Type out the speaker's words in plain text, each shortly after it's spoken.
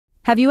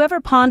Have you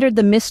ever pondered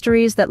the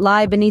mysteries that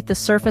lie beneath the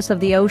surface of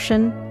the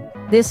ocean?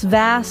 This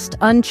vast,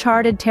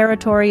 uncharted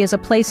territory is a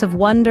place of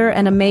wonder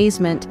and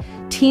amazement,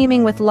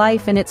 teeming with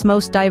life in its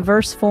most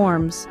diverse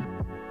forms.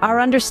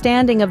 Our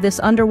understanding of this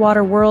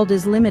underwater world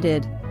is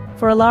limited,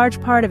 for a large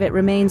part of it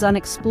remains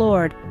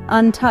unexplored,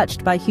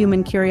 untouched by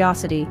human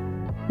curiosity.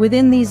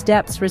 Within these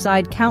depths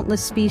reside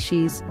countless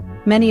species,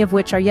 many of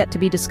which are yet to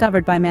be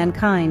discovered by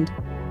mankind.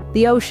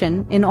 The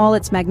ocean, in all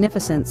its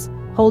magnificence,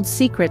 holds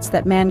secrets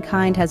that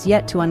mankind has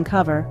yet to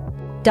uncover.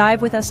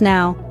 Dive with us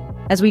now,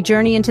 as we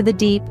journey into the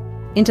deep,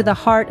 into the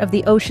heart of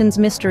the ocean's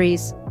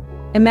mysteries.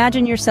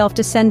 Imagine yourself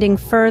descending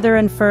further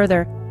and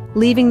further,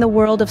 leaving the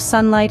world of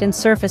sunlight and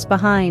surface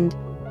behind.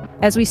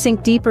 As we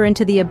sink deeper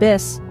into the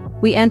abyss,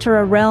 we enter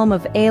a realm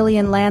of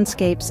alien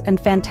landscapes and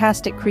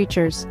fantastic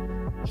creatures.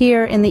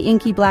 Here, in the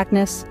inky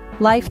blackness,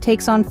 life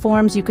takes on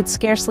forms you could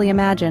scarcely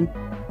imagine.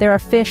 There are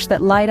fish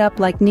that light up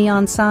like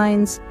neon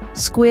signs,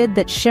 squid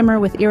that shimmer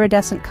with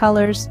iridescent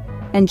colors,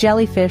 and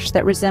jellyfish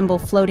that resemble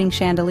floating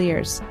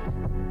chandeliers.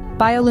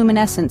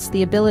 Bioluminescence,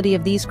 the ability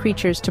of these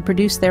creatures to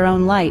produce their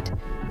own light,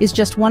 is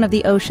just one of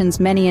the ocean's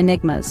many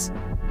enigmas.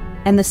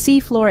 And the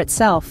seafloor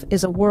itself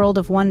is a world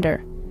of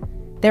wonder.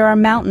 There are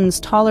mountains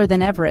taller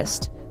than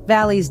Everest,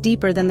 valleys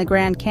deeper than the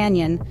Grand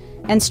Canyon,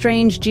 and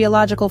strange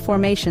geological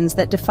formations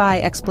that defy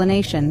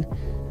explanation.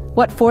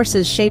 What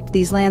forces shaped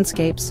these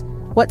landscapes?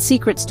 What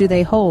secrets do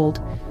they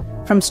hold?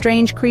 From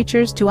strange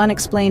creatures to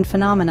unexplained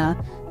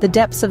phenomena, the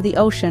depths of the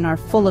ocean are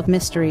full of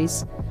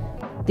mysteries.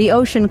 The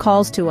ocean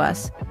calls to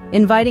us,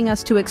 inviting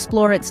us to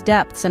explore its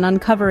depths and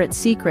uncover its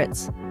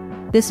secrets.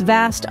 This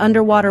vast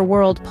underwater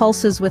world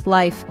pulses with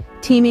life,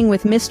 teeming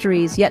with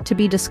mysteries yet to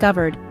be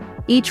discovered.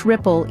 Each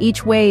ripple,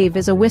 each wave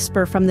is a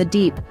whisper from the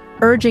deep,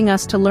 urging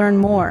us to learn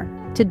more,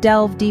 to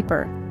delve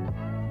deeper.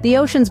 The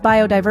ocean's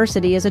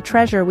biodiversity is a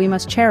treasure we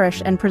must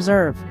cherish and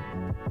preserve.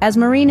 As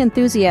marine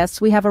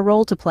enthusiasts, we have a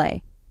role to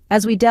play.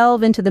 As we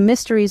delve into the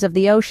mysteries of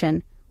the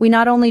ocean, we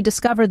not only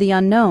discover the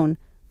unknown,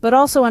 but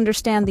also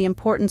understand the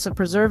importance of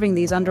preserving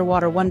these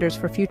underwater wonders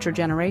for future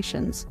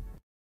generations.